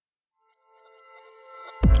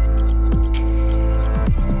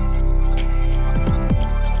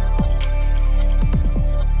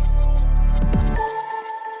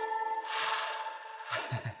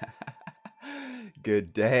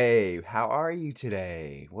Good day. How are you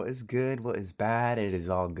today? What is good? What is bad? It is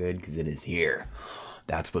all good because it is here.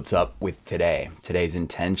 That's what's up with today. Today's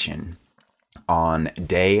intention on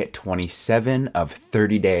day 27 of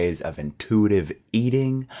 30 days of intuitive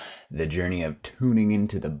eating, the journey of tuning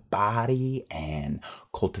into the body and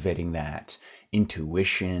cultivating that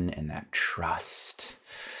intuition and that trust.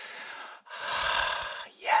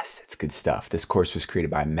 Yes, it's good stuff. This course was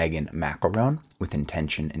created by Megan McElroan with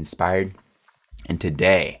Intention Inspired. And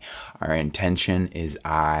today, our intention is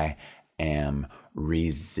I am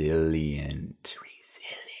resilient.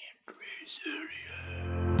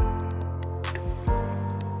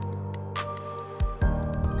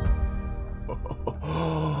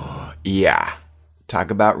 Yeah, talk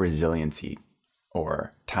about resiliency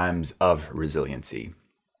or times of resiliency.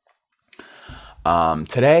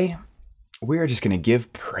 Today, we are just going to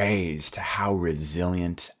give praise to how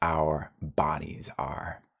resilient our bodies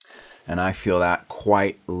are. And I feel that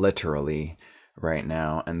quite literally right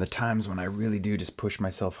now. And the times when I really do just push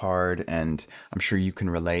myself hard, and I'm sure you can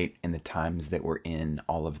relate in the times that we're in,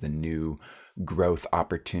 all of the new growth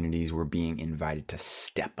opportunities we're being invited to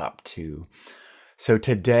step up to. So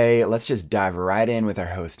today, let's just dive right in with our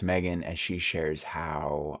host, Megan, as she shares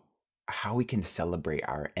how we can celebrate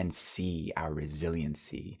and see our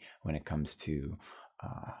resiliency when it comes to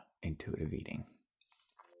intuitive eating.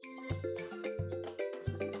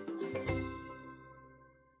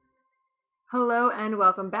 Hello and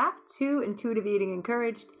welcome back to Intuitive Eating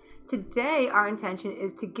Encouraged. Today, our intention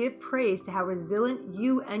is to give praise to how resilient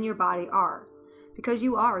you and your body are. Because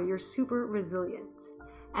you're super resilient.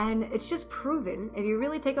 And it's just proven, if you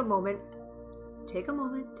really take a moment, take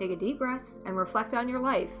a deep breath, and reflect on your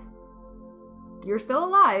life. You're still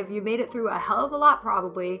alive. You made it through a hell of a lot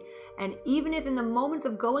probably. And even if in the moments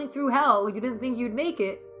of going through hell, you didn't think you'd make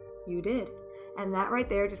it, you did. And that right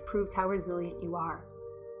there just proves how resilient you are.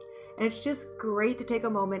 And it's just great to take a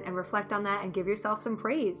moment and reflect on that and give yourself some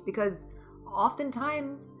praise, because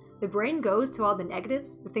oftentimes the brain goes to all the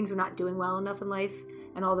negatives, the things we're not doing well enough in life,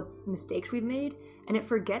 and all the mistakes we've made, and it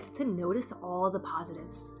forgets to notice all the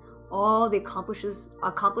positives, all the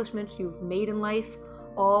accomplishments you've made in life,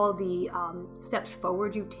 all the steps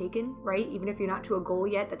forward you've taken, right? Even if you're not to a goal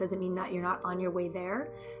yet, that doesn't mean that you're not on your way there.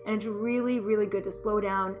 And it's really, really good to slow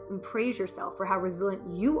down and praise yourself for how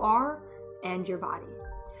resilient you are and your body.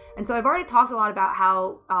 And so I've already talked a lot about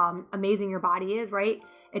how amazing your body is, right?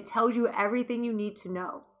 It tells you everything you need to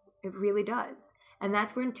know. It really does. And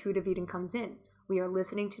that's where intuitive eating comes in. We are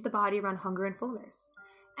listening to the body around hunger and fullness.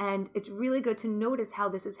 And it's really good to notice how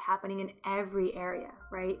this is happening in every area,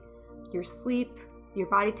 right? Your sleep, your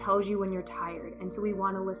body tells you when you're tired. And so we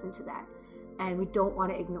want to listen to that. And we don't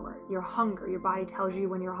want to ignore it. Your hunger, your body tells you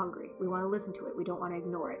when you're hungry. We want to listen to it. We don't want to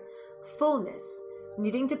ignore it. Fullness,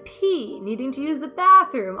 needing to pee, needing to use the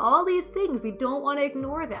bathroom, all these things, we don't want to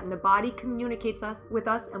ignore them. The body communicates with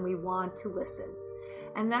us and we want to listen.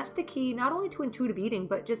 And that's the key, not only to intuitive eating,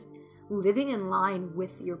 but just living in line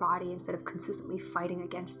with your body instead of consistently fighting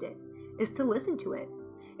against it, is to listen to it.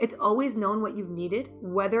 It's always known what you've needed,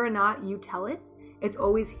 whether or not you tell it. It's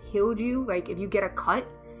always healed you. Like if you get a cut,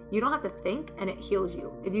 you don't have to think and it heals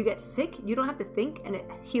you. If you get sick, you don't have to think and it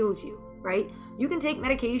heals you, right? You can take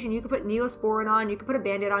medication, you can put Neosporin on, you can put a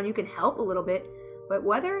Band-Aid on, you can help a little bit, but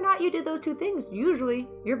whether or not you did those two things, usually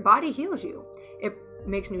your body heals you. It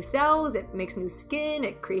makes new cells, it makes new skin,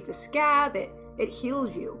 it creates a scab, it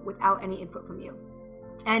heals you without any input from you.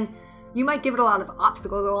 And you might give it a lot of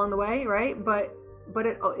obstacles along the way, right? But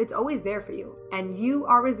it's always there for you. And you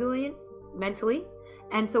are resilient mentally,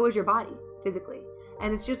 and so is your body physically.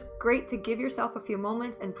 And it's just great to give yourself a few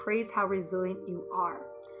moments and praise how resilient you are.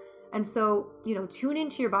 And so, tune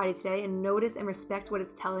into your body today and notice and respect what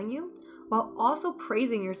it's telling you, while also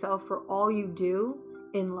praising yourself for all you do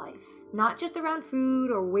in life. Not just around food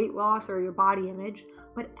or weight loss or your body image,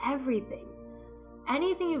 but everything.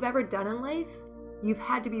 Anything you've ever done in life, you've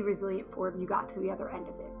had to be resilient for if you got to the other end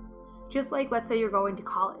of it. Just like, let's say you're going to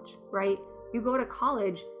college, right? You go to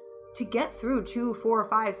college to get through 2, 4,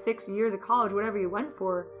 5, 6 years of college, whatever you went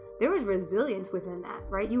for. There was resilience within that,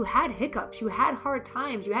 right? You had hiccups, you had hard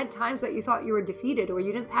times, you had times that you thought you were defeated or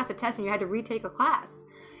you didn't pass a test and you had to retake a class.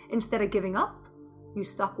 Instead of giving up, you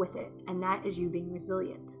stuck with it, and that is you being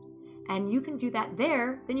resilient. And you can do that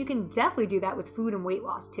there, then you can definitely do that with food and weight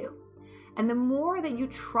loss too. And the more that you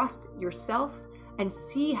trust yourself and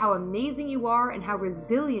see how amazing you are and how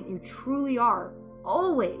resilient you truly are,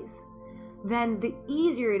 always, then the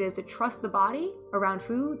easier it is to trust the body around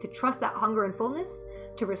food, to trust that hunger and fullness,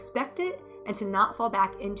 to respect it, and to not fall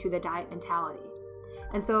back into the diet mentality.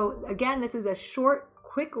 And so again, this is a short,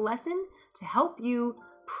 quick lesson to help you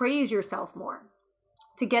praise yourself more.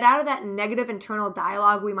 to get out of that negative internal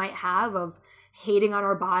dialogue we might have of hating on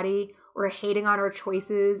our body or hating on our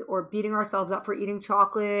choices or beating ourselves up for eating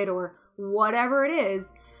chocolate or whatever it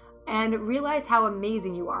is, and realize how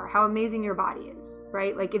amazing you are, how amazing your body is,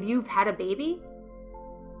 right? Like if you've had a baby,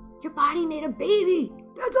 your body made a baby.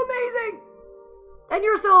 That's amazing. And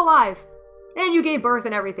you're still alive. And you gave birth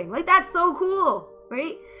and everything. Like that's so cool,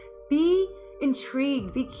 right? Be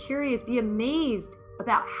intrigued, be curious, be amazed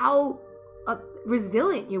about how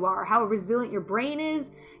resilient you are, how resilient your brain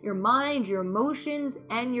is, your mind, your emotions,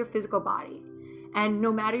 and your physical body. And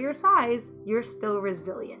no matter your size, you're still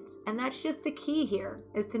resilient. And that's just the key here,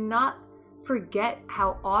 is to not forget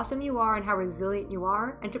how awesome you are and how resilient you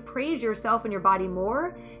are, and to praise yourself and your body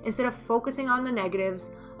more instead of focusing on the negatives,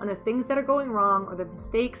 on the things that are going wrong or the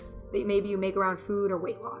mistakes that maybe you make around food or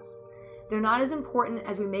weight loss. They're not as important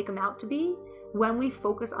as we make them out to be when we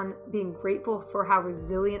focus on being grateful for how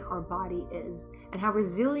resilient our body is and how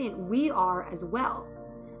resilient we are as well.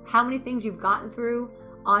 How many things you've gotten through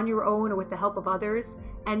on your own or with the help of others,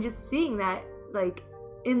 and just seeing that, like,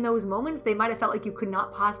 in those moments, they might have felt like you could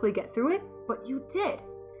not possibly get through it, but you did.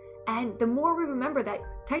 And the more we remember that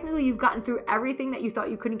technically you've gotten through everything that you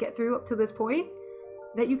thought you couldn't get through up to this point,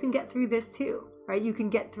 that you can get through this too, right? You can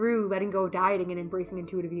get through letting go of dieting and embracing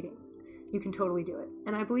intuitive eating. You can totally do it.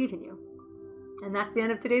 And I believe in you. And that's the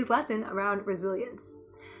end of today's lesson around resilience.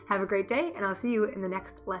 Have a great day, and I'll see you in the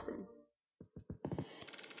next lesson.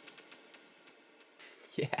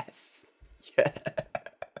 Yes.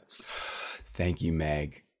 Yes. Thank you,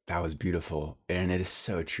 Meg. That was beautiful. And it is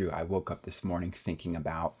so true. I woke up this morning thinking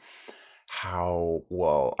about how,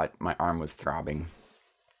 my arm was throbbing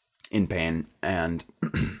in pain, and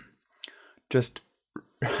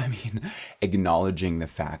acknowledging the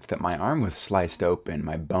fact that my arm was sliced open,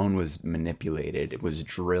 my bone was manipulated, it was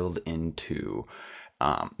drilled into,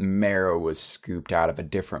 marrow was scooped out of a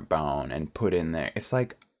different bone and put in there. It's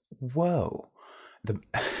like, whoa. The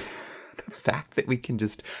the fact that we can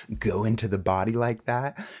just go into the body like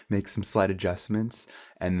that, make some slight adjustments,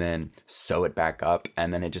 and then sew it back up,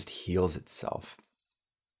 and then it just heals itself.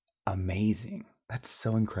 Amazing. That's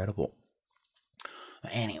so incredible.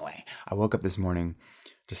 Anyway, I woke up this morning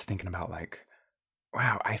just thinking about, like,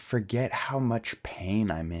 wow, I forget how much pain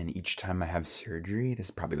I'm in each time I have surgery. This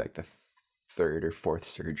is probably like the third or fourth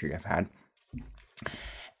surgery I've had.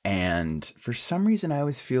 And for some reason, I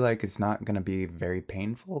always feel like it's not going to be very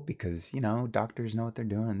painful because, doctors know what they're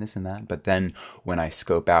doing, this and that. But then when I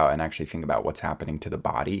scope out and actually think about what's happening to the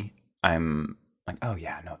body, I'm like, oh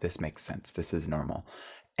yeah, no, this makes sense. This is normal.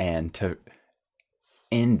 And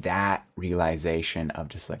in that realization of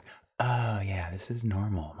just like, oh yeah, this is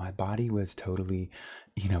normal. My body was totally,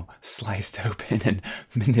 sliced open and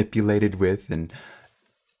manipulated with,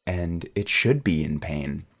 and it should be in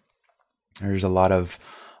pain. There's a lot of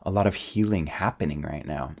healing happening right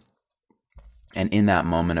now. And in that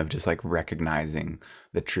moment of just like recognizing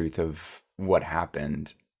the truth of what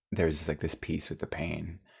happened, there's just like this peace with the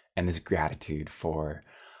pain and this gratitude for,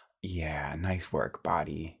 yeah, nice work,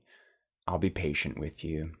 body. I'll be patient with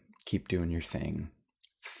you. Keep doing your thing.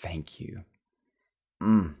 Thank you.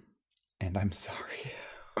 And I'm sorry.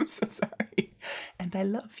 I'm so sorry. And I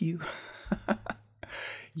love you.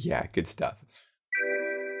 Yeah, good stuff.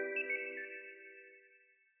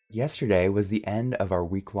 Yesterday was the end of our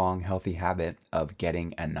week-long healthy habit of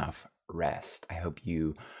getting enough rest. I hope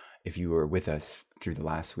you, if you were with us through the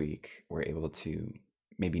last week, were able to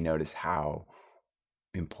maybe notice how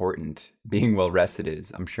important being well rested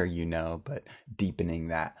is. I'm sure you know, but deepening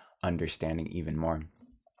that understanding even more.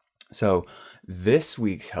 So this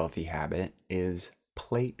week's healthy habit is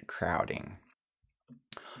plate crowding.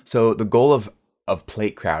 So the goal of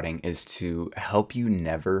plate crowding is to help you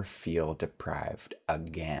never feel deprived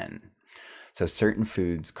again. So certain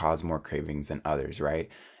foods cause more cravings than others, right?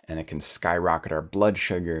 And it can skyrocket our blood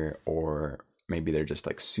sugar, or maybe they're just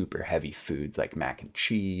like super heavy foods like mac and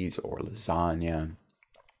cheese or lasagna.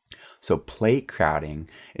 So plate crowding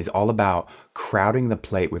is all about crowding the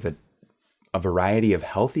plate with a variety of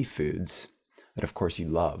healthy foods that of course you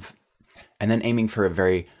love, and then aiming for a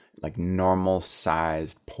very like normal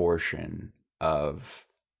sized portion of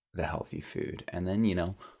the healthy food. And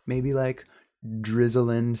then, maybe like drizzle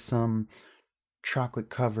in some chocolate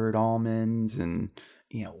covered almonds and,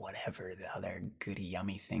 whatever the other goody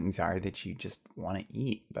yummy things are that you just want to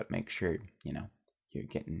eat, but make sure, you're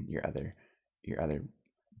getting your other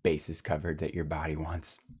bases covered that your body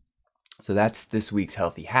wants. So that's this week's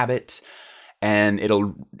healthy habit. And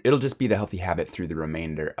it'll just be the healthy habit through the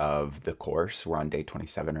remainder of the course. We're on day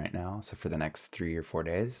 27 right now. So for the next 3 or 4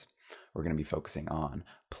 days, we're going to be focusing on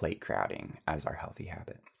plate crowding as our healthy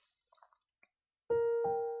habit.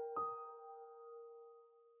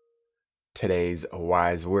 today's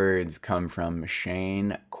wise words come from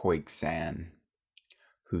Shane Quakesan,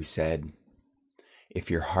 who said, "If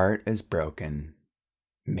your heart is broken,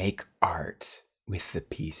 make art with the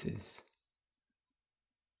pieces."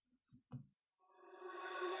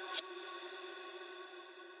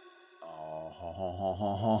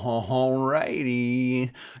 Alrighty,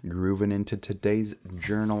 grooving into today's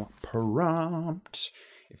journal prompt.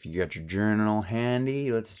 If you got your journal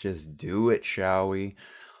handy, let's just do it, shall we?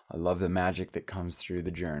 I love the magic that comes through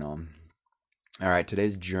the journal. All right,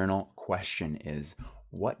 today's journal question is,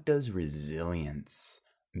 what does resilience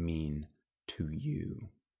mean to you?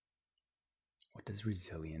 What does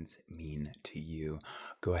resilience mean to you?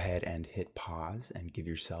 Go ahead and hit pause and give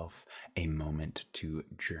yourself a moment to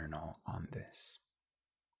journal on this.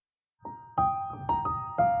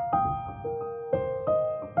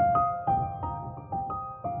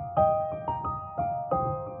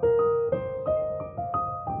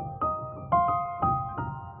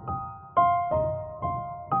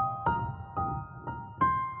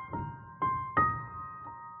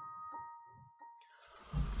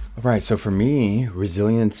 Right. So for me,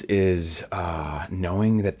 resilience is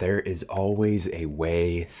knowing that there is always a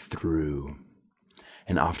way through.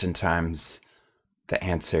 And oftentimes the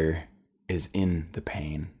answer is in the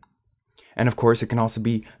pain. And of course, it can also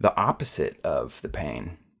be the opposite of the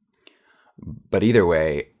pain. But either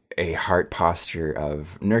way, a heart posture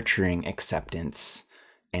of nurturing acceptance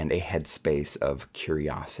and a headspace of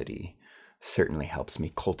curiosity certainly helps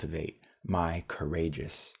me cultivate my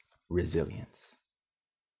courageous resilience.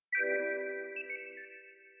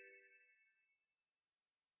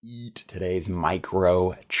 Today's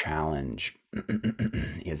micro challenge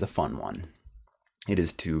is a fun one. It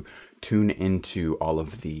is to tune into all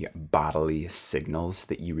of the bodily signals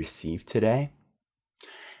that you receive today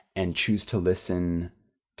and choose to listen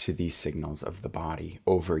to these signals of the body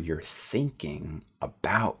over your thinking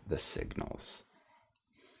about the signals.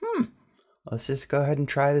 Let's just go ahead and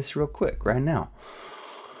try this real quick right now.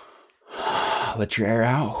 Let your air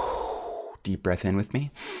out. Deep breath in with me.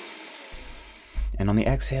 And on the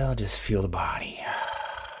exhale, just feel the body.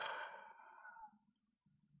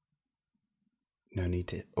 No need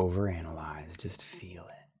to overanalyze, just feel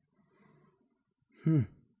it.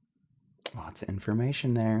 Lots of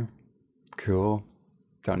information there. Cool.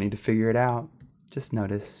 Don't need to figure it out. Just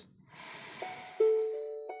notice.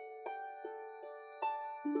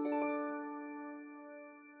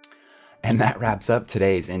 And that wraps up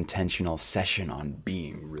today's intentional session on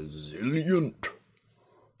being resilient.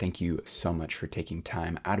 Thank you so much for taking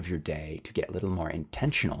time out of your day to get a little more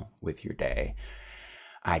intentional with your day.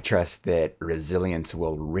 I trust that resilience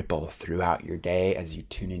will ripple throughout your day as you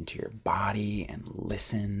tune into your body and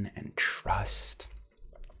listen and trust.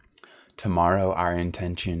 Tomorrow, our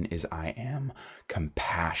intention is I am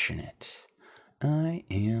compassionate. I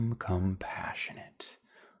am compassionate.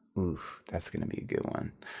 Oof, that's going to be a good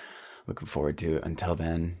one. Looking forward to it. Until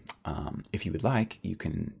then, if you would like, you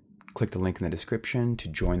can click the link in the description to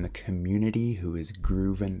join the community who is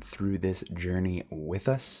grooving through this journey with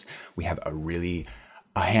us. We have a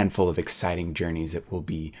handful of exciting journeys that we'll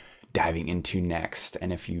be diving into next.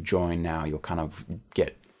 And if you join now, you'll kind of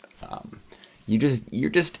get, you're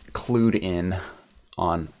just clued in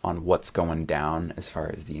on what's going down as far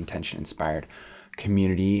as the intention inspired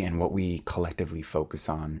community and what we collectively focus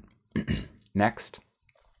on next.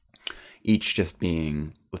 Each just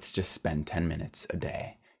being, let's just spend 10 minutes a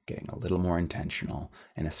day getting a little more intentional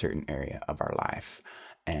in a certain area of our life.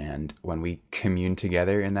 And when we commune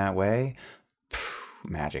together in that way,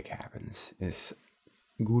 magic happens. It's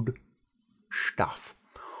good stuff.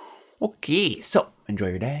 Okay, so enjoy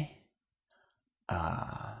your day.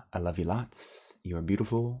 I love you lots. You are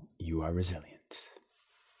beautiful. You are resilient.